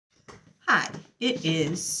Hi, it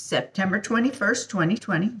is September 21st,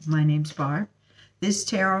 2020. My name's Barb. This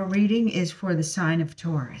tarot reading is for the sign of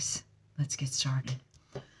Taurus. Let's get started.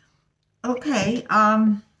 Okay,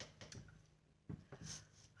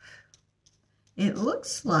 it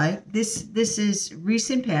looks like this is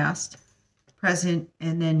recent past, present,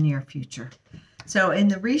 and then near future. So in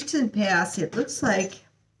the recent past, it looks like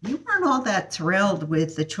you weren't all that thrilled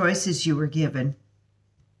with the choices you were given.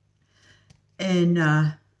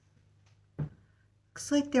 And looks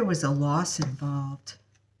like there was a loss involved.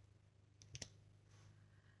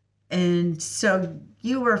 And so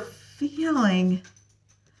you were feeling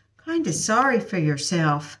kind of sorry for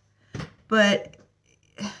yourself, but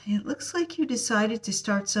it looks like you decided to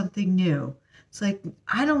start something new. It's like,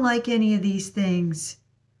 I don't like any of these things.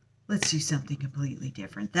 Let's do something completely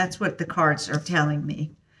different. That's what the cards are telling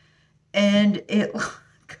me. And it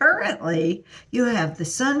currently, you have the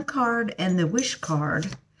Sun card and the Wish card,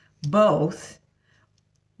 both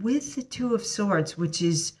with the Two of Swords, which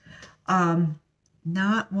is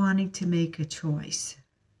not wanting to make a choice.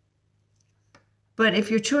 But if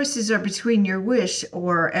your choices are between your wish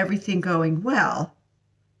or everything going well,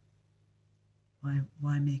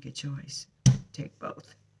 why make a choice? Take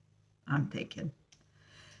both, I'm thinking.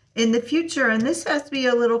 In the future, and this has to be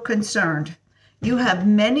a little concerned, you have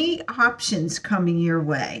many options coming your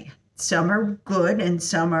way. Some are good and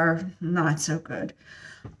some are not so good.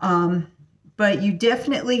 But you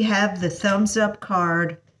definitely have the thumbs up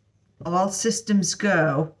card, all systems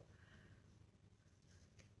go,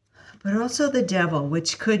 but also the Devil,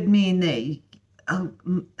 which could mean that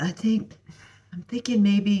I'm thinking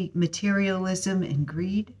maybe materialism and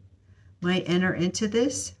greed might enter into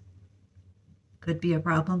this. Could be a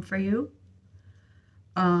problem for you.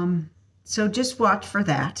 So just watch for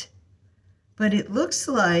that. But it looks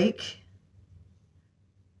like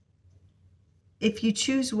if you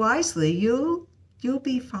choose wisely, you'll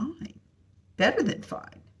be fine. Better than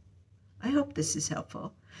fine. I hope this is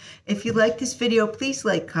helpful. If you like this video, please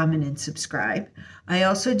like, comment, and subscribe. I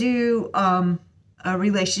also do a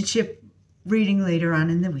relationship reading later on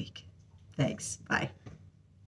in the week. Thanks. Bye.